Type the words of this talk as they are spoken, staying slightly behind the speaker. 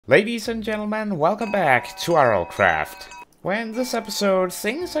Ladies and gentlemen, welcome back to RLCraft. Well, in this episode,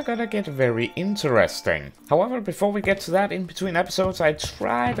 things are gonna get very interesting. However, before we get to that, in between episodes, I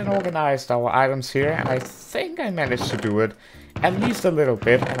tried and organized our items here, and I think I managed to do it at least a little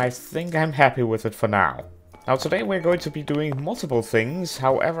bit, and I think I'm happy with it for now. Now, today we're going to be doing multiple things.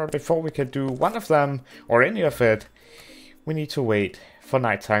 However, before we can do one of them, or any of it, we need to wait for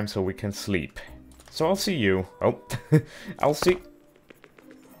nighttime so we can sleep. So I'll see you. Oh, I'll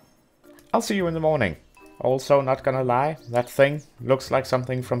see you in the morning. Also, not gonna lie, that thing looks like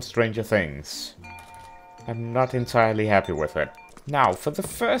something from Stranger Things. I'm not entirely happy with it. Now, for the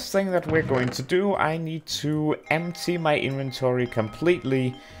first thing that we're going to do, I need to empty my inventory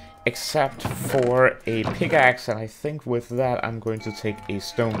completely, except for a pickaxe, and I think with that I'm going to take a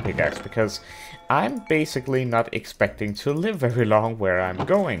stone pickaxe, because I'm basically not expecting to live very long where I'm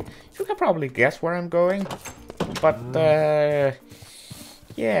going. You can probably guess where I'm going, but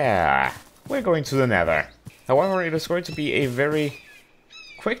yeah, we're going to the Nether. However, it is going to be a very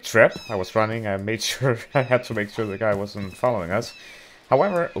quick trip. I was running, I made sure, I had to make sure the guy wasn't following us.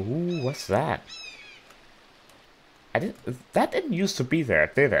 However, ooh, what's that? That didn't used to be there,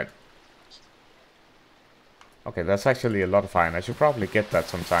 did it? Okay, that's actually a lot of iron. I should probably get that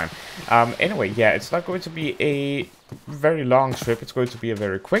sometime. Anyway, yeah, it's not going to be a very long trip. It's going to be a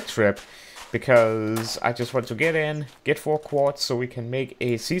very quick trip, because I just want to get in, get 4 quartz so we can make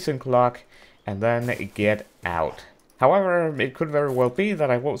a season clock, and then get out. However, it could very well be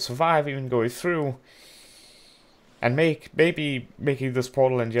that I won't survive even going through, and maybe making this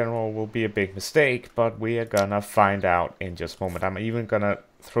portal in general will be a big mistake, but we are gonna find out in just a moment. I'm even gonna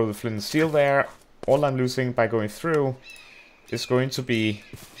throw the flint and steel there. All I'm losing by going through is going to be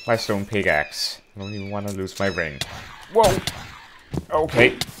my stone pickaxe. I don't even want to lose my ring. Whoa!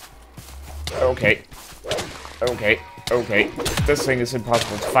 Okay. Okay. Okay. Okay. This thing is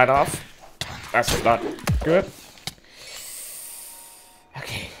impossible to fight off. That's not good.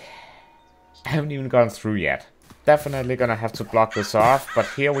 Okay. I haven't even gone through yet. Definitely gonna have to block this off, but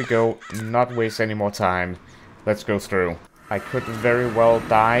here we go. Not waste any more time. Let's go through. I could very well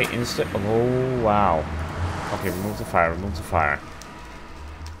die instant. Oh, wow. Okay, remove the fire, remove the fire.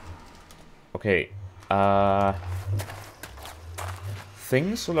 Okay.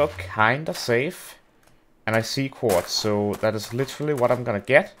 Things look kinda safe. And I see quartz, so that is literally what I'm gonna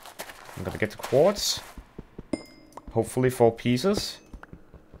get. I'm gonna get the quartz. Hopefully 4 pieces.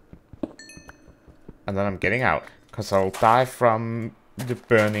 And then I'm getting out, because I'll die from the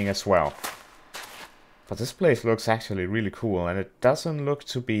burning as well. But this place looks actually really cool, and it doesn't look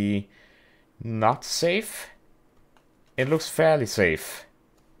to be not safe. It looks fairly safe.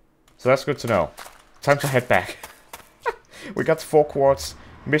 So that's good to know. Time to head back. We got 4 quartz,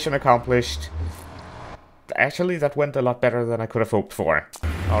 mission accomplished. Actually, that went a lot better than I could have hoped for.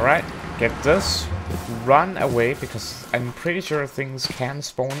 Alright, get this. Run away, because I'm pretty sure things can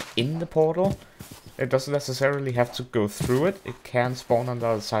spawn in the portal. It doesn't necessarily have to go through it. It can spawn on the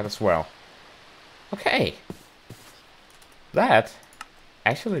other side as well. Okay. That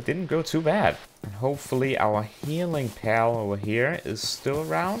actually didn't go too bad. And hopefully our healing pal over here is still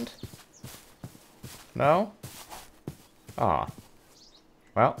around. No? Ah.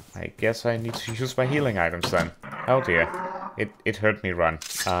 Well, I guess I need to use my healing items then. Oh dear. It hurt me run.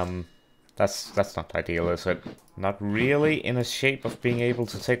 That's not ideal, is it? Not really in a shape of being able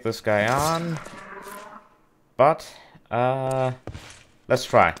to take this guy on. But, let's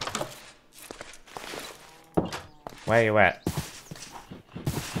try. Where you at?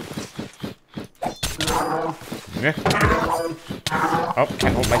 Yeah. Oh,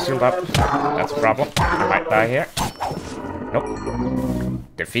 can't hold my shield up. That's a problem. I might die here. Nope.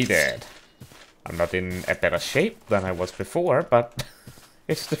 Defeated. I'm not in a better shape than I was before, but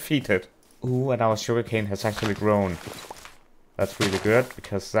it's defeated. Ooh, and our sugarcane has actually grown. That's really good,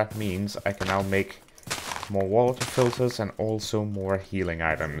 because that means I can now make more water filters and also more healing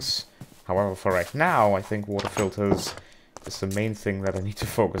items. However, for right now, I think water filters is the main thing that I need to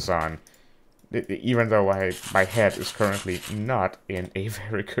focus on. Even though my head is currently not in a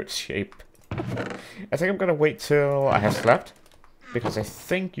very good shape. I think I'm gonna wait till I have slept, because I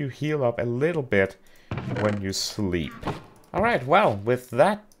think you heal up a little bit when you sleep. Alright, well, with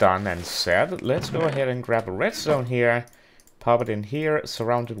that done and said, let's go ahead and grab a redstone here, pop it in here,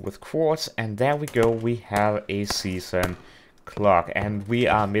 surround it with quartz, and there we go, we have a season clock. And we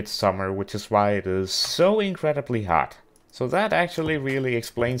are midsummer, which is why it is so incredibly hot. So that actually really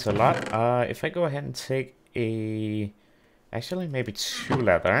explains a lot. If I go ahead and take actually maybe 2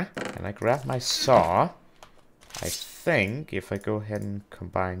 leather, and I grab my saw, I think if I go ahead and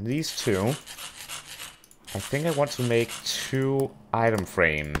combine these two, I think I want to make 2 item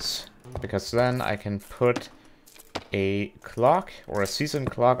frames, because then I can put a clock or a season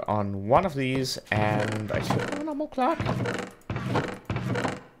clock on one of these, and I should have a normal clock.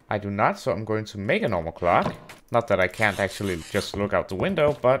 I do not, so I'm going to make a normal clock. Not that I can't actually just look out the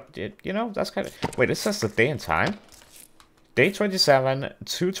window, but you know, that's kind of... Wait, it says the day and time. Day 27,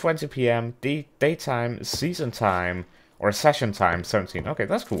 2:20 p.m., daytime, season time, or session time, 17. Okay,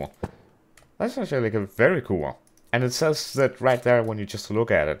 that's cool. That's actually like very cool. And it says that right there when you just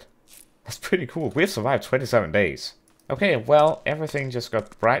look at it. That's pretty cool. We've survived 27 days. Okay, well, everything just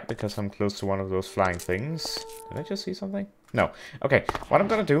got bright because I'm close to one of those flying things. Did I just see something? No. Okay, what I'm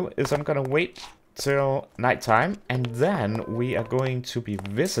gonna do is I'm gonna wait till nighttime, and then we are going to be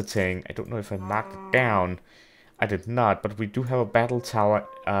visiting... I don't know if I marked it down. I did not, but we do have a battle tower,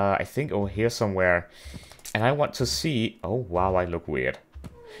 I think over here somewhere. And I want to see... Oh, wow, I look weird.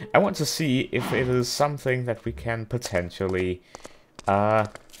 I want to see if it is something that we can potentially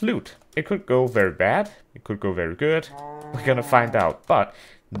loot. It could go very bad. It could go very good. We're gonna find out. But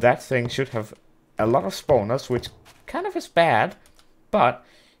that thing should have a lot of spawners, which kind of is bad. But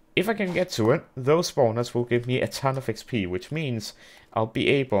if I can get to it, those spawners will give me a ton of XP, which means I'll be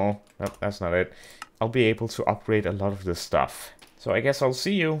able... No, that's not it. I'll be able to upgrade a lot of this stuff. So I guess I'll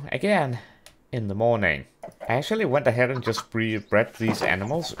see you again in the morning. I actually went ahead and just bred these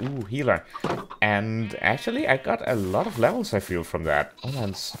animals. Ooh, healer. And actually I got a lot of levels, I feel, from that. Oh,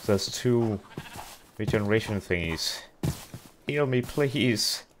 and there's 2 regeneration thingies. Heal me,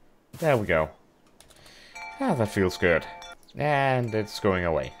 please. There we go. Ah, that feels good. And it's going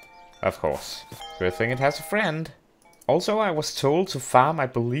away. Of course. Good thing it has a friend. Also, I was told to farm, I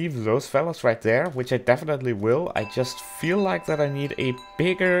believe, those fellas right there, which I definitely will. I just feel like that I need a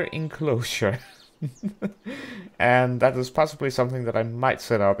bigger enclosure. And that is possibly something that I might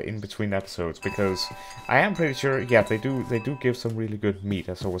set up in between episodes, because I am pretty sure, yeah, they do give some really good meat,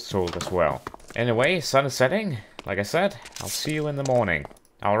 as I was told as well. Anyway, sun is setting. Like I said, I'll see you in the morning.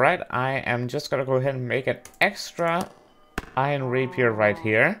 Alright, I am just gonna go ahead and make an extra iron rapier right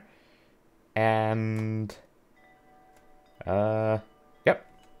here. And... yep,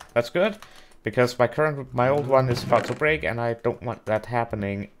 that's good. Because my old one is about to break, and I don't want that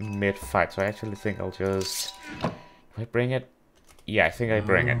happening mid-fight. So I actually think I'll just... Do I bring it? Yeah, I think I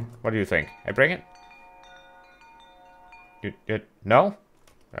bring it. What do you think? I bring it? You no?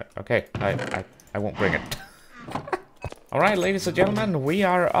 Right, okay, I won't bring it. Alright, ladies and gentlemen, we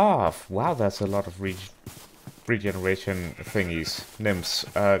are off. Wow, that's a lot of regeneration thingies. Nymphs.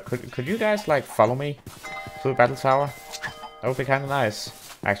 Could you guys, like, follow me to the battle tower? That would be kind of nice.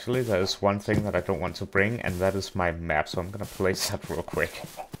 Actually, there is one thing that I don't want to bring, and that is my map, so I'm gonna place that real quick.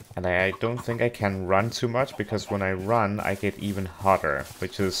 And I don't think I can run too much, because when I run, I get even hotter,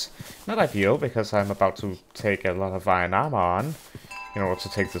 which is not ideal, because I'm about to take a lot of iron armor on in order to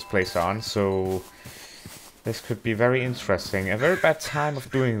take this place on, so this could be very interesting. A very bad time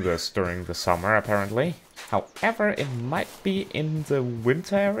of doing this during the summer, apparently. However, it might be in the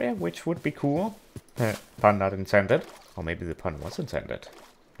winter area, which would be cool. Pun not intended. Or maybe the pun was intended.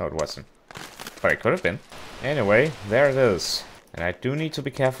 No, it wasn't. But it could have been. Anyway, there it is. And I do need to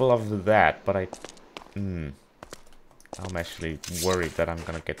be careful of that, but I'm actually worried that I'm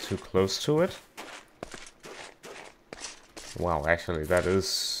gonna get too close to it. Wow, actually, that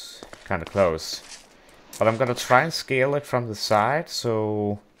is kind of close. But I'm gonna try and scale it from the side,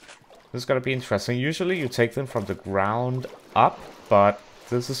 so... This is gonna be interesting. Usually you take them from the ground up, but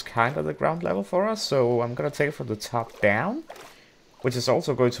this is kind of the ground level for us, so I'm gonna take it from the top down. Which is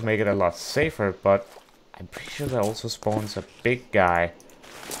also going to make it a lot safer, but I'm pretty sure there also spawns a big guy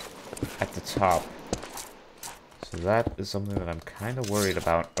at the top. So that is something that I'm kind of worried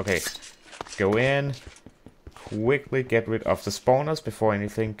about. Okay, go in, quickly get rid of the spawners before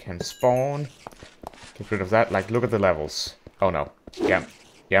anything can spawn. Get rid of that, like, look at the levels. Oh no, yeah,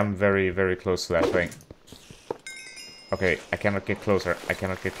 I'm very, very close to that thing. Okay, I cannot get closer, I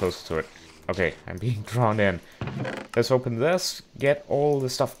cannot get closer to it. Okay, I'm being drawn in. Let's open this, get all the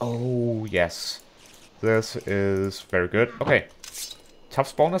stuff. Oh, yes. This is very good. Okay, top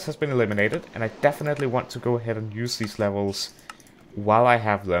spawners has been eliminated, and I definitely want to go ahead and use these levels while I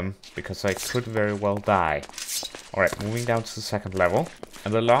have them, because I could very well die. Alright, moving down to the second level.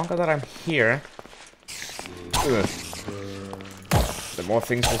 And the longer that I'm here, the more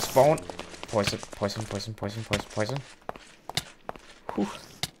things will spawn. Poison, poison, poison, poison, poison, poison. Whew.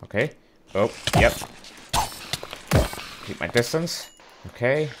 Okay. Oh, yep. Keep my distance.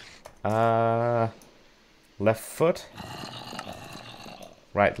 Okay. Left foot.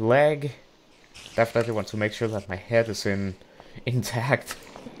 Right leg. Definitely want to make sure that my head is intact.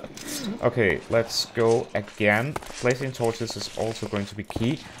 Okay, let's go again. Placing torches is also going to be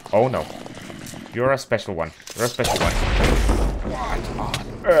key. Oh no. You're a special one. You're a special one. What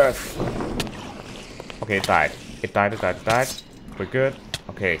on earth? Okay, it died. It died, it died, it died. We're good.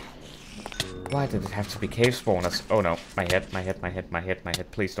 Okay. Why did it have to be cave spawners? Oh no. My head, my head, my head, my head, my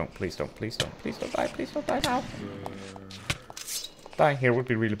head. Please don't, please don't, please don't, please don't die, please don't die now. Dying here would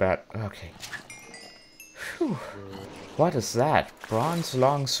be really bad. Okay. Whew. What is that? Bronze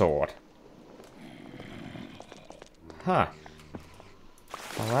longsword. Huh.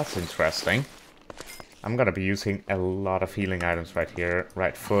 Well, that's interesting. I'm gonna be using a lot of healing items right here.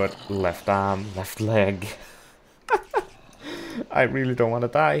 Right foot, left arm, left leg. I really don't want to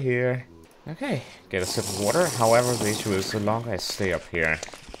die here. Okay, get a sip of water. However, the issue is the longer I stay up here,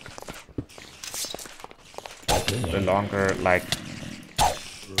 the longer, like,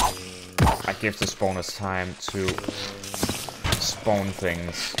 I give the spawners time to spawn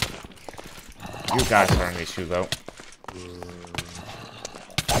things. You guys are an issue, though.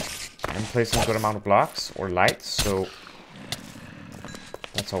 I'm placing a good amount of blocks or lights, so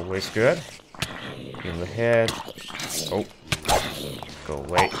that's always good. In the head. Oh. Go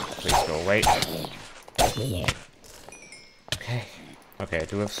away. Please go away. Okay. Okay, I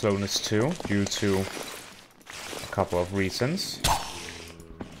do have slowness too, due to a couple of reasons.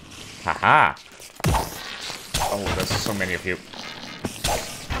 Haha! Oh, there's so many of you.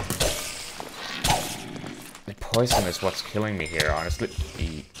 The poison is what's killing me here, honestly.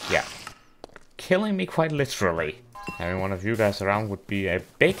 Yeah. Killing me quite literally. Having one of you guys around would be a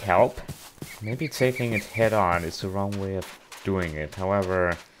big help. Maybe taking it head on is the wrong way of doing it.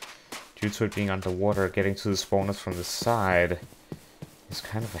 However, due to it being underwater, getting to the spawners from the side is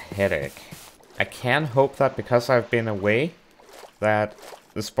kind of a headache. I can hope that because I've been away, that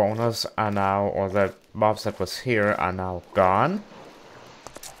the spawners are now, or the mobs that was here are now gone.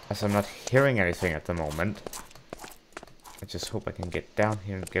 As I'm not hearing anything at the moment. I just hope I can get down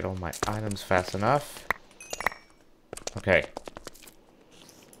here and get all my items fast enough. Okay.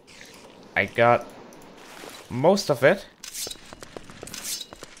 I got most of it.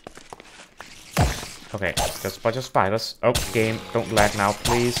 Okay, just a bunch of spiders. Oh, game, don't lag now,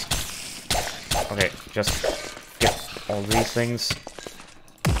 please. Okay, just get all these things.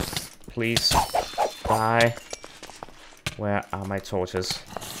 Please. Die. Where are my torches?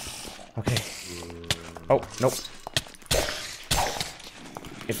 Okay. Oh, nope.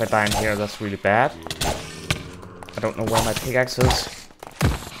 If I die in here, that's really bad. I don't know where my pickaxe is.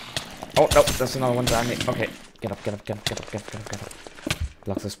 Oh, no, there's another one down me. Okay, get up, get up, get up, get up, get up, get up, get up.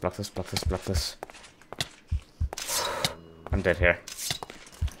 Block this, block this, block this, block this. I'm dead here.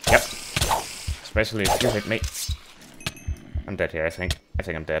 Yep. Especially if you hit me. I'm dead here, I think. I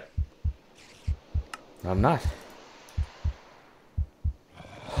think I'm dead. No, I'm not.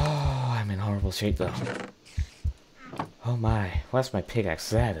 Oh, I'm in horrible shape, though. Oh my, where's my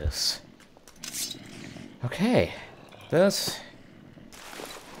pickaxe? That is. Okay. This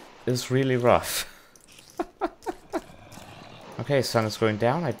is really rough. Okay, sun is going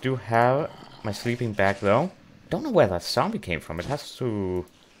down. I do have my sleeping bag, though. Don't know where that zombie came from. It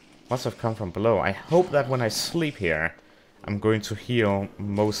must have come from below. I hope that when I sleep here, I'm going to heal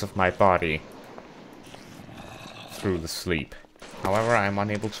most of my body through the sleep. However, I'm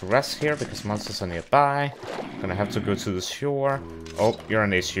unable to rest here because monsters are nearby. Gonna have to go to the shore. Oh, you're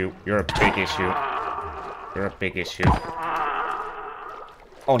an issue. You're a big issue. You're a big issue.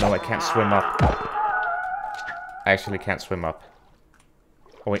 Oh no, I can't swim up. I actually can't swim up.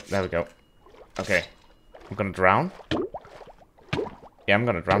 Oh wait, there we go. Okay. I'm gonna drown. Yeah, I'm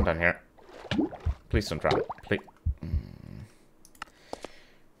gonna drown down here. Please don't drown. Please.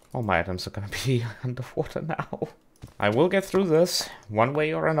 All my items are gonna be underwater now. I will get through this, one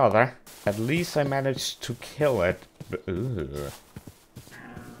way or another. At least I managed to kill it. Ugh.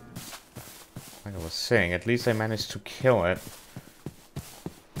 Like I was saying, at least I managed to kill it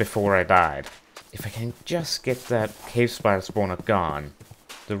before I died. If I can just get that cave spider spawner gone,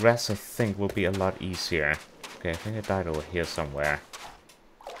 the rest I think will be a lot easier. Okay, I think I died over here somewhere.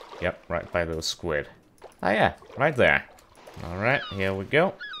 Yep, right by those squid. Ah yeah, right there. Alright, here we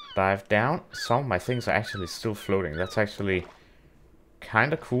go. Dive down. Some of my things are actually still floating. That's actually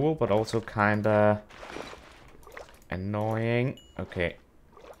kind of cool, but also kind of annoying. Okay.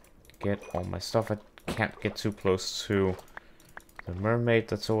 Get all my stuff. I can't get too close to the mermaid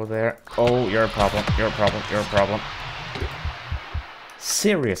that's over there. Oh, you're a problem. You're a problem. You're a problem.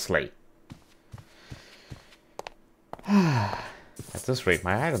 Seriously. At this rate,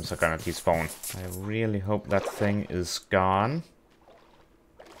 my items are gonna despawn. I really hope that thing is gone.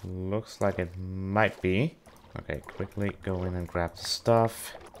 Looks like it might be. Okay, quickly go in and grab the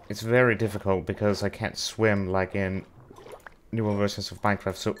stuff. It's very difficult because I can't swim like in newer versions of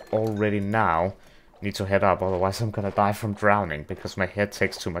Minecraft, so already now I need to head up, otherwise I'm gonna die from drowning because my head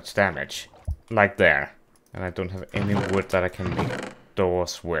takes too much damage. Like there. And I don't have any wood that I can make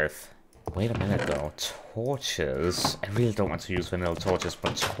doors with. Wait a minute though, torches? I really don't want to use vanilla torches,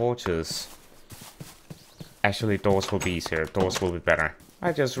 but torches... Actually, doors will be easier, doors will be better.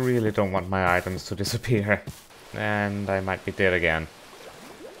 I just really don't want my items to disappear. And I might be dead again.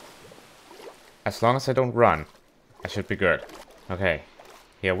 As long as I don't run, I should be good. Okay,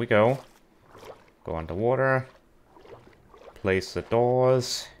 here we go. Go underwater. Place the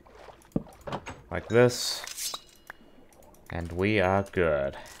doors. Like this. And we are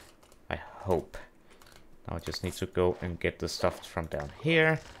good. I hope. Now I just need to go and get the stuff from down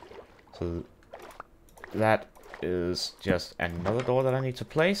here. So that is just another door that I need to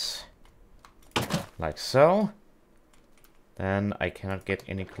place. Like so. Then I cannot get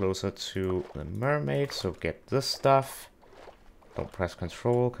any closer to the mermaid, so get this stuff. Don't press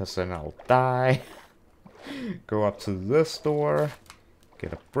control, because then I'll die. Go up to this door.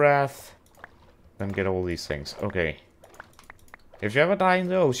 Get a breath. Then get all these things. Okay. If you ever die in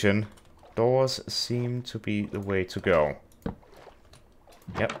the ocean, doors seem to be the way to go.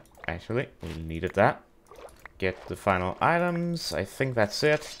 Yep, actually, we needed that. Get the final items. I think that's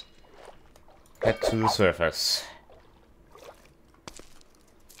it. Head to the surface.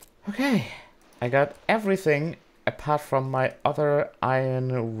 Okay, I got everything apart from my other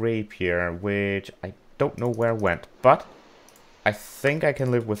iron rapier, which I don't know where went, but I think I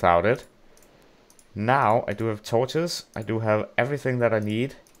can live without it. Now I do have torches, I do have everything that I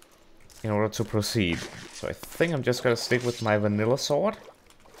need in order to proceed. So I think I'm just gonna stick with my vanilla sword.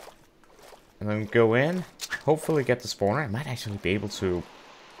 And then go in, hopefully get the spawner. I might actually be able to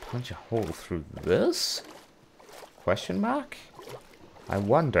punch a hole through this? Question mark? I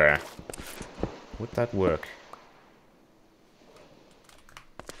wonder, would that work?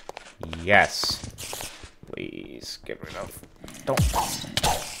 Yes. Please get rid of... Don't...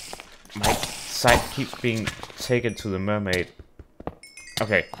 My sight keeps being taken to the mermaid.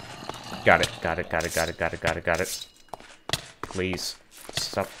 Okay. Got it. Please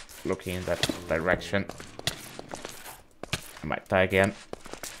stop looking in that direction. I might die again.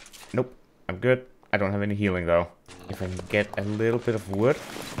 Nope. I'm good. I don't have any healing though. If I can get a little bit of wood.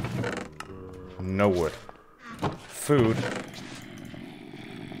 No wood. Food.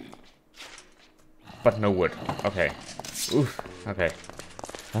 But no wood. Okay. Oof. Okay.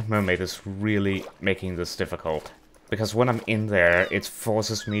 That mermaid is really making this difficult. Because when I'm in there, it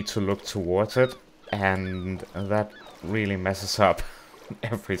forces me to look towards it. And that really messes up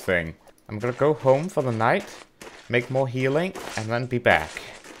everything. I'm gonna go home for the night. Make more healing. And then be back.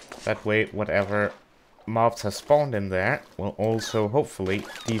 That way, whatever mobs have spawned in there will also hopefully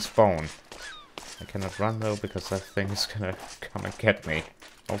despawn. I cannot run though because that thing is gonna come and get me.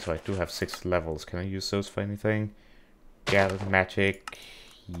 Also, I do have 6 levels. Can I use those for anything? Gather magic.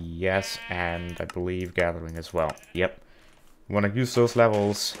 Yes, and I believe gathering as well. Yep. You want to use those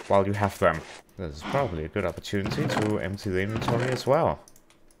levels while you have them. This is probably a good opportunity to empty the inventory as well.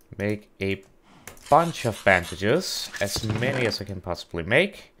 Make a bunch of bandages. As many as I can possibly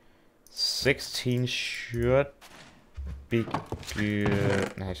make. 16 should be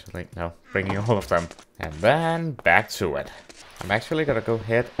good. Actually, no. Bringing all of them. And then back to it. I'm actually gonna go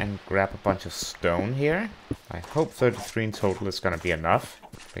ahead and grab a bunch of stone here. I hope 33 in total is gonna be enough.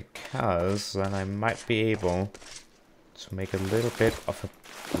 Because then I might be able to make a little bit of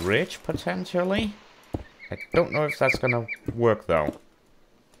a bridge, potentially. I don't know if that's gonna work, though.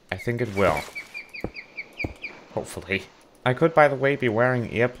 I think it will. Hopefully. I could, by the way, be wearing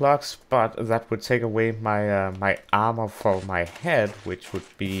earplugs, but that would take away my my armor for my head, which would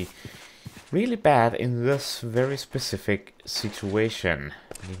be really bad in this very specific situation.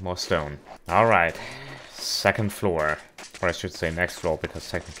 I need more stone. Alright, second floor. Or I should say next floor, because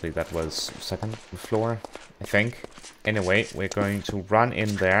technically that was second floor, I think. Anyway, we're going to run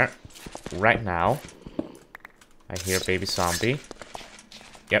in there right now. I hear baby zombie.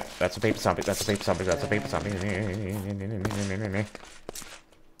 Yep, that's a baby zombie, that's a baby zombie, that's a baby zombie.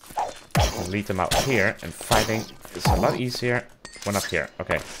 I'll lead them out here, and fighting is a lot easier when up here.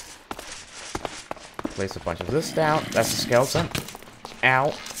 Okay. Place a bunch of this down. That's a skeleton.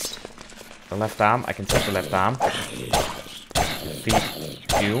 Ow. The left arm, I can take the left arm. Feed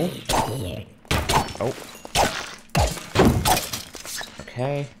you. Oh.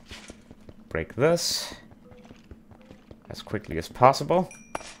 Okay. Break this. As quickly as possible.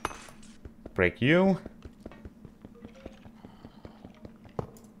 Break you.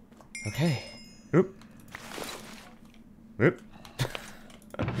 Okay. Oop. Oop.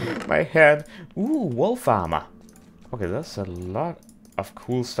 My head. Ooh, wolf armor. Okay, there's a lot of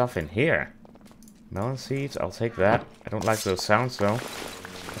cool stuff in here. Melon seeds, I'll take that. I don't like those sounds though.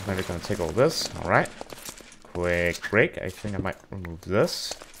 I'm maybe gonna take all this. Alright. Quick break. I think I might remove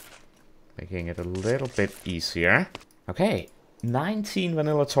this. Making it a little bit easier. Okay. 19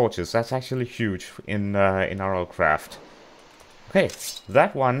 vanilla torches. That's actually huge in RLCraft. Okay,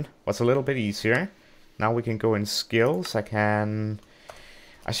 that one was a little bit easier. Now we can go in skills. I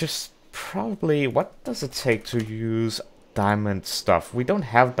should probably... What does it take to use diamond stuff? We don't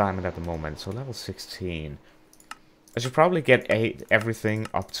have diamond at the moment, so level 16. I should probably get everything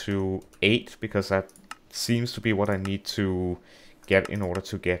up to 8, because that seems to be what I need to get in order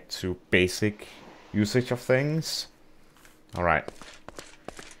to get to basic usage of things. Alright.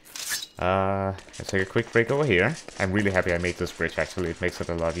 Let's take a quick break over here. I'm really happy I made this bridge, actually. It makes it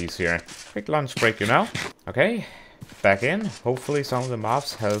a lot easier. Quick lunch break, you know? Okay, back in. Hopefully some of the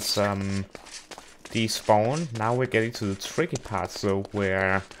mobs has despawned. Now we're getting to the tricky part, so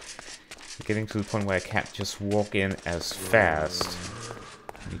where we're getting to the point where I can't just walk in as fast.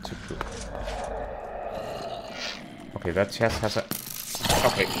 I need to put... Okay, that chest has a...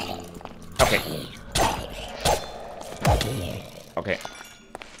 Okay. Okay. Okay.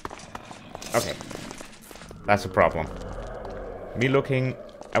 Okay. That's a problem. Me looking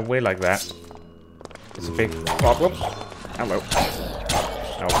away like that is a big problem. Hello.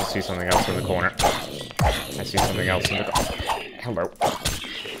 I also see something else in the corner. I see something else in the corner. Hello. Oh.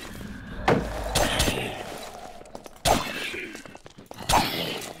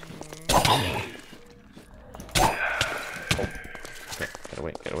 Okay, get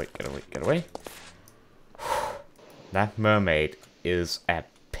away, get away, get away, get away. That mermaid is a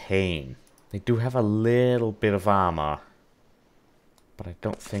pain. They do have a little bit of armor, but I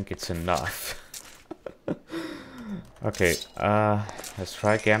don't think it's enough. Okay, let's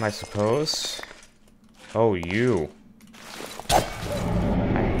try again, I suppose. Oh, you. I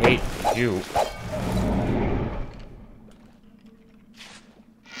hate you.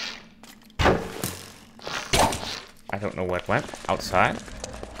 I don't know where it went. Outside?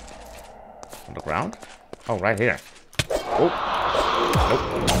 On the ground? Oh, right here. Oh! Nope,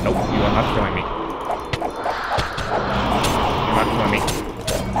 nope, you are not killing me. You're not killing me.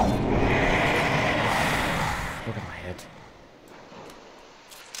 Look at my head.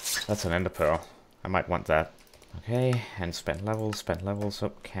 That's an ender pearl. I might want that. Okay, and spend levels,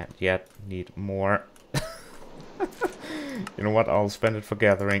 oh, can't yet, need more. You know what, I'll spend it for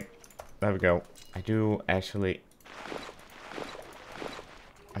gathering. There we go. I do actually...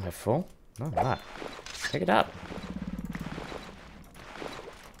 Am I full? No, I'm not. Pick it up.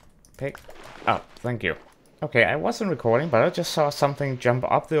 Pick up, thank you. Okay, I wasn't recording, but I just saw something jump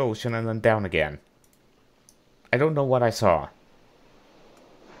up the ocean and then down again. I don't know what I saw.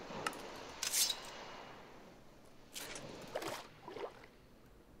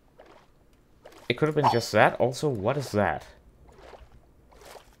 It could have been just that. Also, what is that?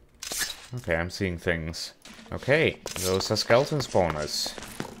 Okay, I'm seeing things. Okay, those are skeleton spawners.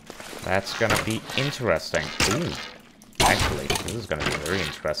 That's gonna be interesting. Ooh. Actually, this is gonna be very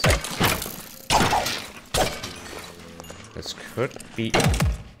interesting. This could be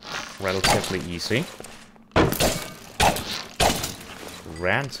relatively easy.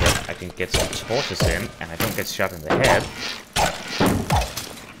 Granted, I can get some torches in, and I don't get shot in the head.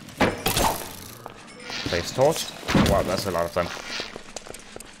 Place torch. Wow, that's a lot of them.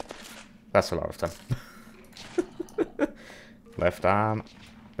 That's a lot of them. Left arm.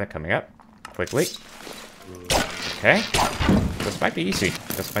 They're coming up. Quickly. Okay. This might be easy,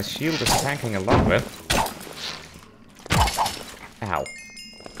 because my shield is tanking a lot with. Ow.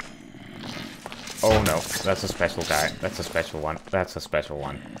 Oh no, that's a special guy. That's a special one. That's a special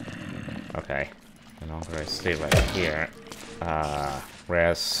one. Okay. No longer I stay right here.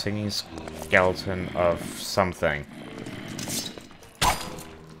 Rare singing skeleton of something.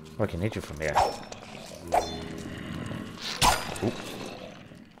 Oh, I can hit you from here. Oop.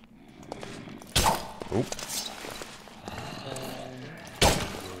 Oop.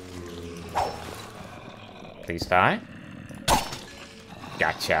 Please die.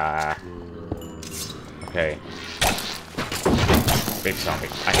 Gotcha. Okay. Baby zombie.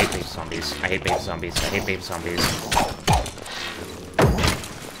 I hate baby zombies. I hate baby zombies. I hate baby zombies.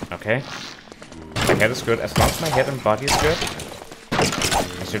 Okay. My head is good. As long as my head and body is good,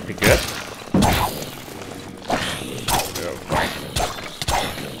 I should be good. Oh, right.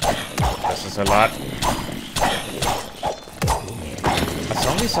 This is a lot. Are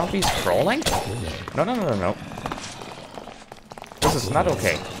some of these zombies crawling? No, no, no, no, no. This is not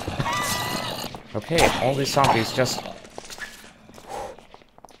okay. Okay, all these zombies just...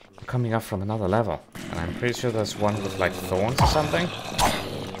 coming up from another level. And I'm pretty sure there's one with like thorns or something.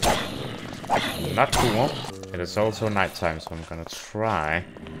 Not cool. It is also nighttime, so I'm gonna try.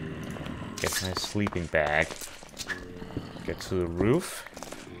 Get my sleeping bag. Get to the roof.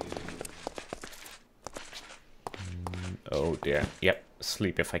 Oh dear. Yep,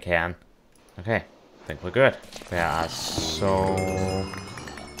 sleep if I can. Okay, I think we're good. There are so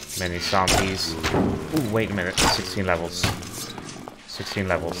many zombies. Ooh, wait a minute. 16 levels. 16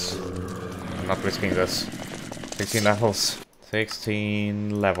 levels. I'm not risking this. 16 levels.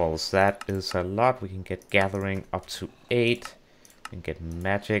 16 levels. That is a lot. We can get gathering up to 8. We can get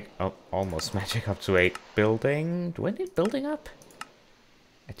magic. Oh, almost magic up to 8. Building. Do I need building up?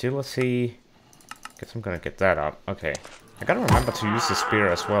 Agility. Guess I'm gonna get that up. Okay. I gotta remember to use the spear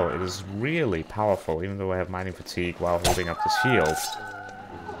as well. It is really powerful, even though I have mining fatigue while holding up the shield.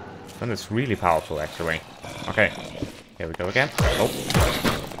 Then it's really powerful, actually. Okay. Here we go again. Oh.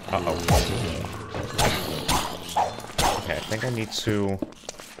 Uh-oh. Okay, I think I need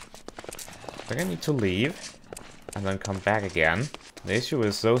to leave and then come back again. The issue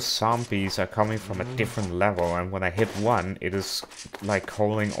is those zombies are coming from a different level, and when I hit one, it is like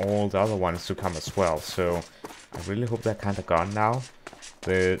calling all the other ones to come as well. So I really hope they're kind of gone now.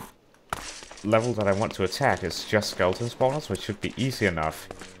 The level that I want to attack is just skeleton spawners, which should be easy enough.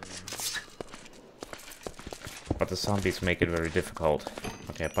 But the zombies make it very difficult.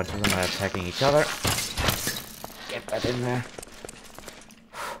 Okay, a bunch of them are attacking each other. Get that in there.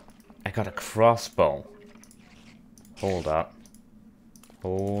 I got a crossbow. Hold up.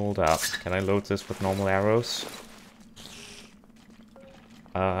 Hold up. Can I load this with normal arrows?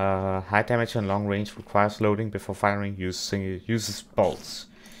 High damage and long range requires loading before firing uses bolts.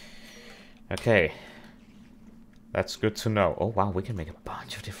 Okay. That's good to know. Oh wow, we can make a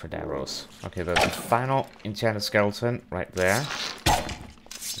bunch of different arrows. Okay, there's the final enchanted skeleton right there.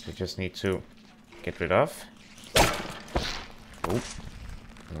 We just need to get rid of. Oh.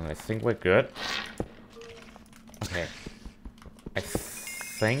 I think we're good. Okay. I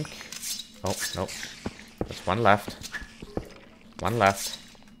think... Oh, nope. There's one left. One left.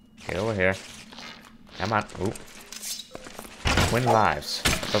 Get over here. Come on. Ooh. Twin lives.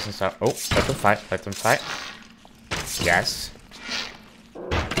 Doesn't stop. Oh, let them fight. Let them fight. Yes.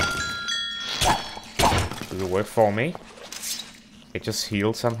 Do the work for me. It just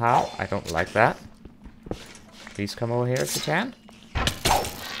healed somehow. I don't like that. Please come over here if you can.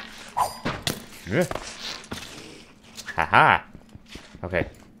 Yeah. Haha. Okay.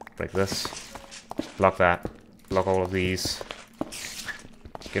 Break this. Block that. Block all of these.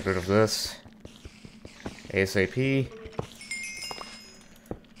 Get rid of this. ASAP.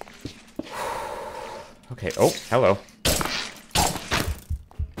 Okay. Oh, hello.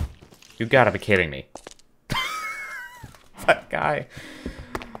 You gotta be kidding me. That guy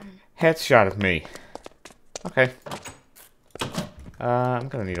headshot at me. Okay. I'm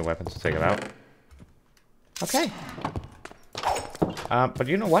gonna need a weapon to take it out. Okay. But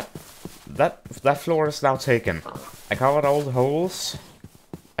you know what? That floor is now taken. I covered all the holes.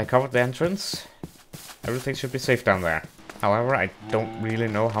 I covered the entrance. Everything should be safe down there. However, I don't really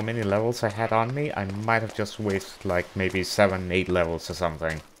know how many levels I had on me. I might have just wasted like maybe 7, 8 levels or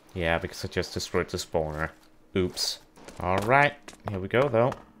something. Yeah, because I just destroyed the spawner. Oops. Alright, here we go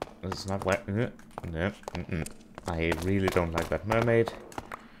though. This is not wet. No. I really don't like that mermaid.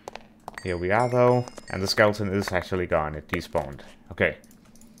 Here we are though. And the skeleton is actually gone. It despawned. Okay.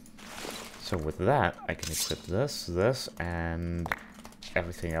 So with that, I can equip this, and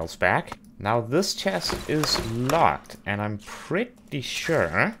everything else back. Now this chest is locked, and I'm pretty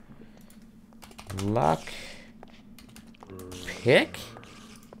sure... Lock... Pick?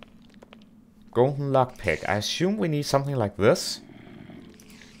 Golden lockpick. I assume we need something like this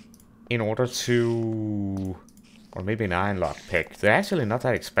in order to... Or maybe an iron lockpick. They're actually not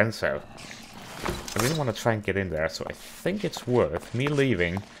that expensive. I really want to try and get in there, so I think it's worth me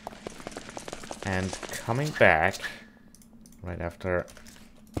leaving and coming back right after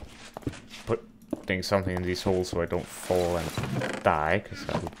putting something in these holes so I don't fall and die, because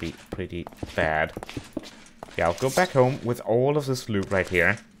that would be pretty bad. Yeah, I'll go back home with all of this loot right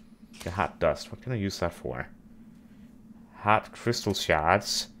here. The hot dust. What can I use that for? Hot crystal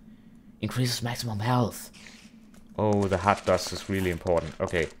shards. Increases maximum health. Oh, the hot dust is really important.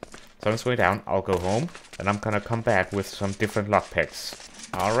 Okay, so on its way down, I'll go home. And I'm gonna come back with some different lockpicks.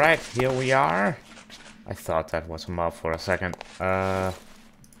 Alright, here we are. I thought that was a mob for a second. I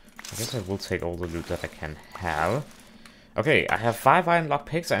guess I will take all the loot that I can have. Okay, I have 5 iron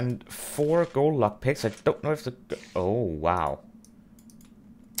lockpicks and 4 gold lockpicks. I don't know if the... Oh, wow.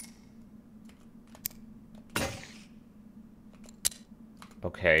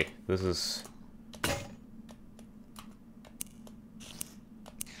 Okay, this is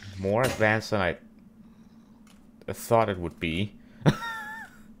more advanced than I thought it would be.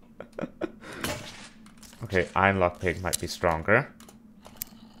 Okay, iron lockpick might be stronger.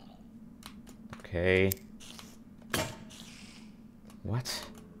 Okay. What?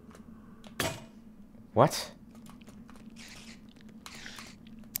 What?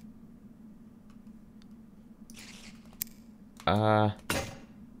 I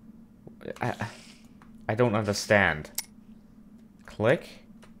don't understand. Click?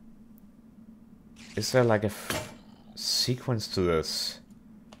 Is there like a sequence to this?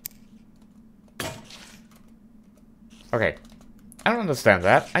 Okay. I don't understand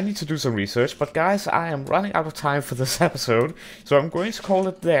that. I need to do some research, but guys, I am running out of time for this episode, so I'm going to call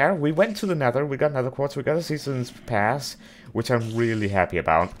it there. We went to the Nether, we got Nether quartz, we got a season's pass, which I'm really happy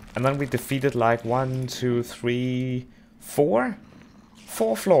about. And then we defeated like 1, 2, 3, 4?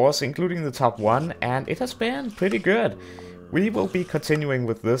 4 floors, including the top one, and it has been pretty good. We will be continuing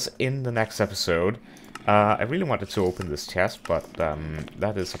with this in the next episode. I really wanted to open this chest, but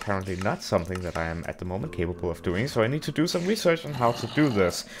that is apparently not something that I am at the moment capable of doing, so I need to do some research on how to do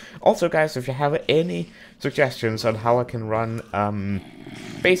this. Also, guys, if you have any suggestions on how I can run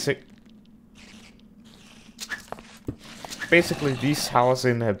basically these towers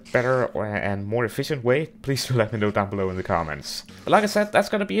in a better and more efficient way, please do let me know down below in the comments. But like I said, that's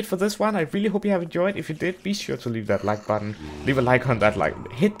gonna be it for this one. I really hope you have enjoyed. If you did, be sure to leave that like button. Leave a like on that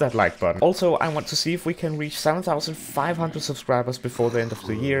hit that like button. Also, I want to see if we can reach 7,500 subscribers before the end of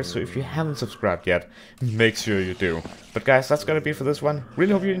the year, so if you haven't subscribed yet, make sure you do. But guys, that's gonna be it for this one.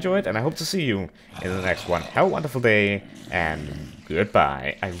 Really hope you enjoyed, and I hope to see you in the next one. Have a wonderful day, and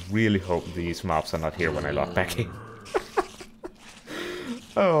goodbye. I really hope these mobs are not here when I log back in.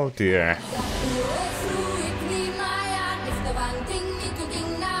 Oh dear.